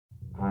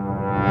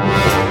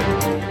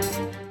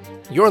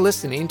You're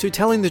listening to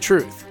Telling the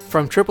Truth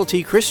from Triple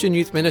T Christian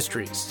Youth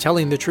Ministries,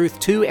 telling the truth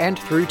to and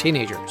through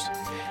teenagers.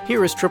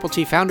 Here is Triple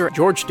T founder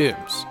George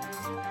Dooms.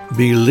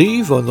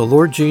 Believe on the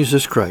Lord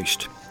Jesus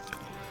Christ.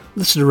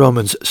 Listen to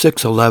Romans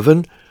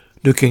 6:11,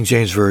 New King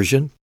James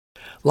Version.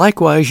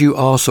 Likewise you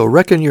also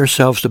reckon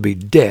yourselves to be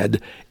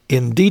dead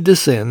indeed to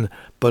sin,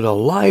 but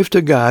alive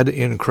to God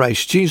in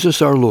Christ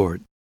Jesus our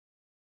Lord.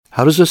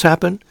 How does this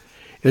happen?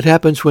 It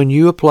happens when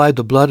you apply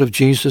the blood of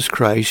Jesus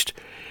Christ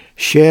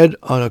shed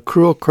on a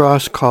cruel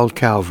cross called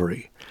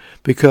Calvary,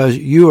 because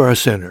you are a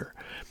sinner,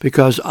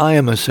 because I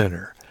am a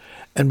sinner,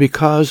 and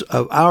because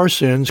of our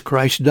sins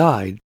Christ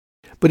died.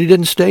 But he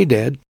didn't stay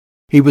dead.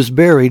 He was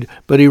buried,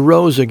 but he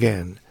rose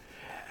again.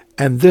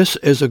 And this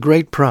is a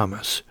great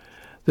promise,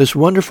 this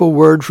wonderful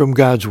word from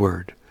God's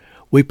Word.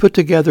 We put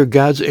together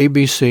God's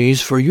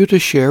ABCs for you to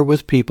share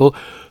with people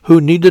who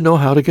need to know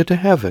how to get to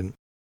heaven.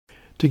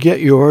 To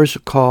get yours,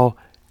 call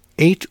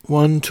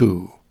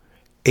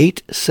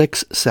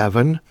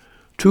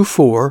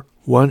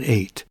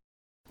 812-867-2418.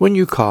 When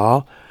you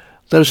call,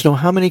 let us know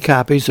how many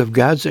copies of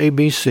God's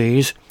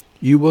ABCs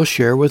you will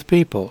share with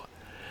people.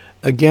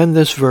 Again,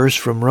 this verse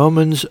from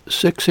Romans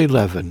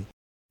 6:11.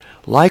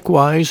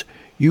 Likewise,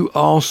 you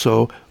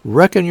also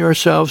reckon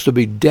yourselves to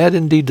be dead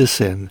indeed to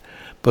sin,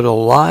 but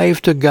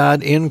alive to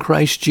God in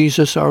Christ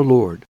Jesus our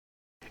Lord.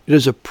 It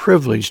is a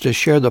privilege to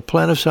share the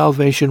plan of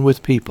salvation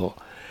with people.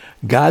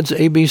 God's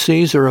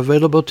ABCs are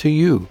available to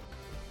you.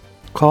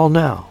 Call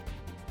now,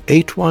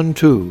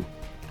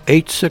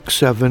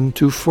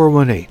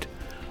 812-867-2418.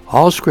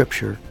 All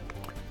Scripture,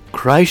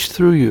 Christ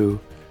through you,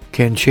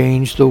 can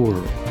change the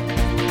world.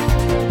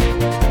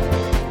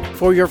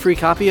 For your free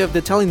copy of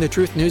the Telling the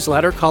Truth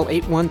newsletter, call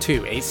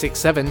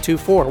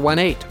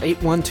 812-867-2418,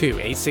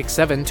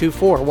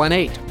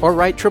 812-867-2418, or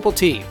write Triple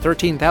T,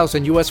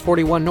 13,000 U.S.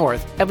 41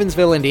 North,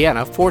 Evansville,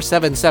 Indiana,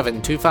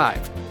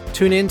 47725.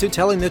 Tune in to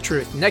Telling the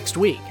Truth next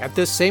week at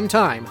this same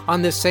time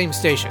on this same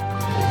station.